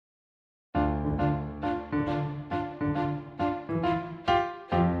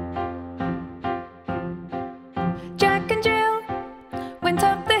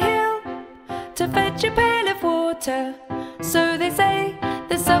fetch a pail of water. So they say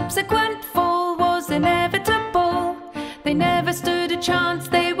the subsequent fall was inevitable. They never stood a chance,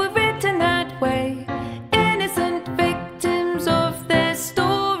 they were written that way. Innocent victims of their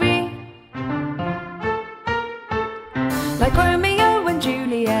story. Like Romeo and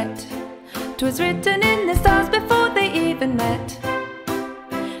Juliet, 'twas written in the stars before they even met,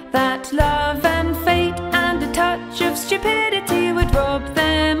 that love and fate and a touch of stupidity would rob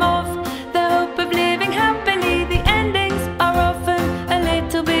them of the hope of living happily. The endings are often a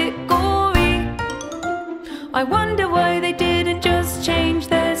little bit gory. I wonder why they didn't just change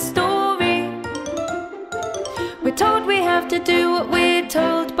their story. We're told we have to do what we're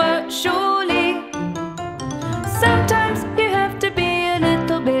told, but surely sometimes you have to be a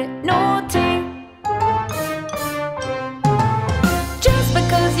little bit naughty. Just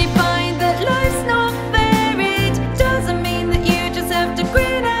because you find that life's not varied doesn't mean that you just have to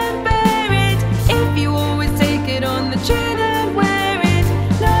grin and bear it. If you always take it on the chin and wear it,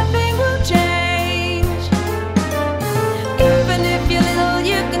 nothing will change. Even if you're little,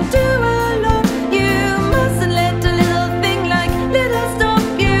 you can do a lot. You mustn't let a little thing like little stop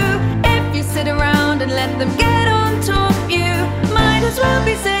you. If you sit around and let them get on top, you might as well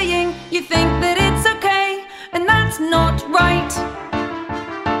be saying you think that it's okay, and that's not right.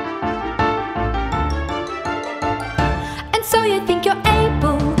 And so you think you're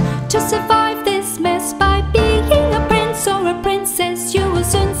able to survive this mess by being a prince or a princess. You will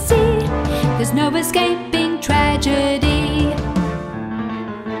soon see there's no escaping tragedy.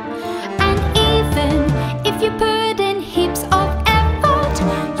 And even if you put in heaps of effort,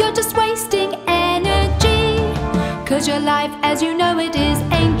 you're just wasting energy, 'cause your life as you know it is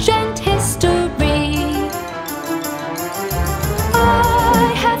ancient history.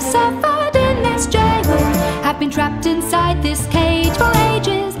 I have suffered in this jail, have been trapped inside this cage for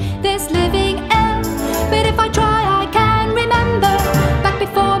ages, this living hell. But if I try I can remember back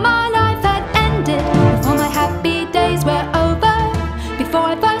before my life had ended, before my happy days were over, before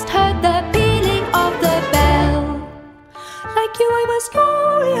I first heard the pealing of the bell. Like you I was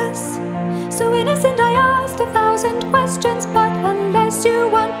curious, so innocent I asked 1,000 questions. But unless you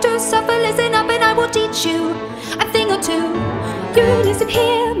want to suffer, listen up and I will teach you a thing or two. You listen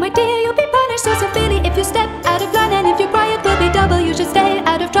here, my dear, you'll be punished so severely if you step out of line, and if you cry it will be double. You should stay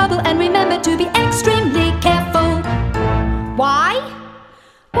out of trouble and remember to be extremely careful. Why?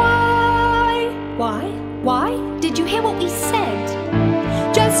 Why? Did you hear what we said?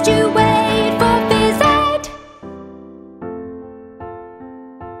 Just you wait for phys ed.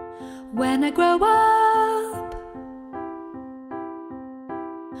 When I grow up,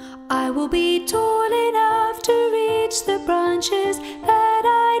 I will be tall enough to reach the branches that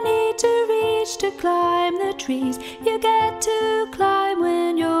I need to reach to climb the trees you get to climb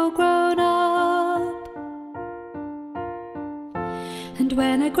when you're grown up. And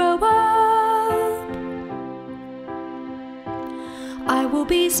when I grow up, I will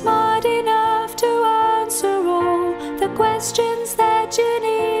be smart enough to answer all the questions that you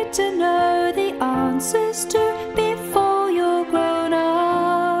need to know the answers to before you're grown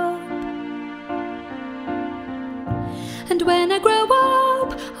up. And when I grow up,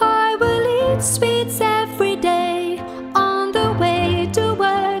 I will eat sweets every day on the way to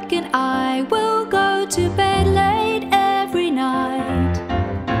work, and I will go to bed late every night.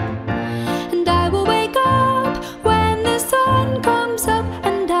 And I will wake up when the sun comes up,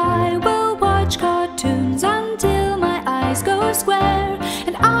 and I will watch cartoons until my eyes go square.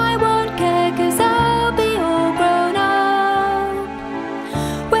 And I won't care 'cause I'll be all grown up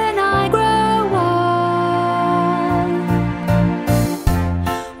when I grow up.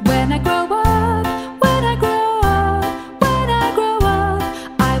 When I grow up, when I grow up, when I grow up,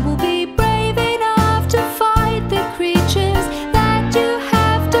 I will be brave enough to fight the creatures that you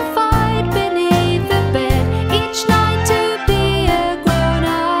have to fight beneath the bed each night to be a grown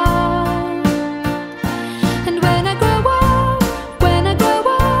up. And when I grow up, when I grow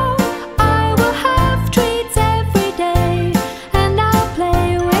up, I will have treats every day, and I'll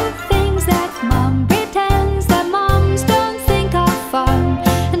play with things that Mum pretends that mums don't think are fun.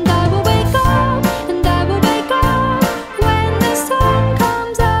 And I will wake up, and I will wake up when the sun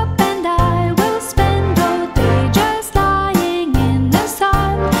comes up, and I will spend all day just lying in the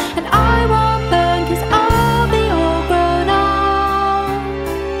sun. And I won't burn 'cause I'll be all grown up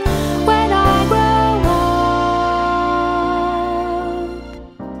when I grow up.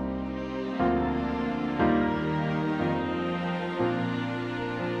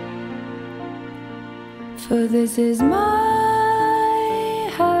 For this is my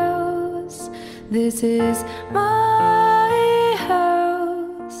house, this is my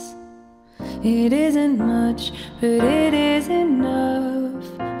house. It isn't much, but it is enough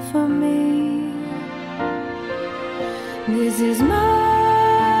for me. This is my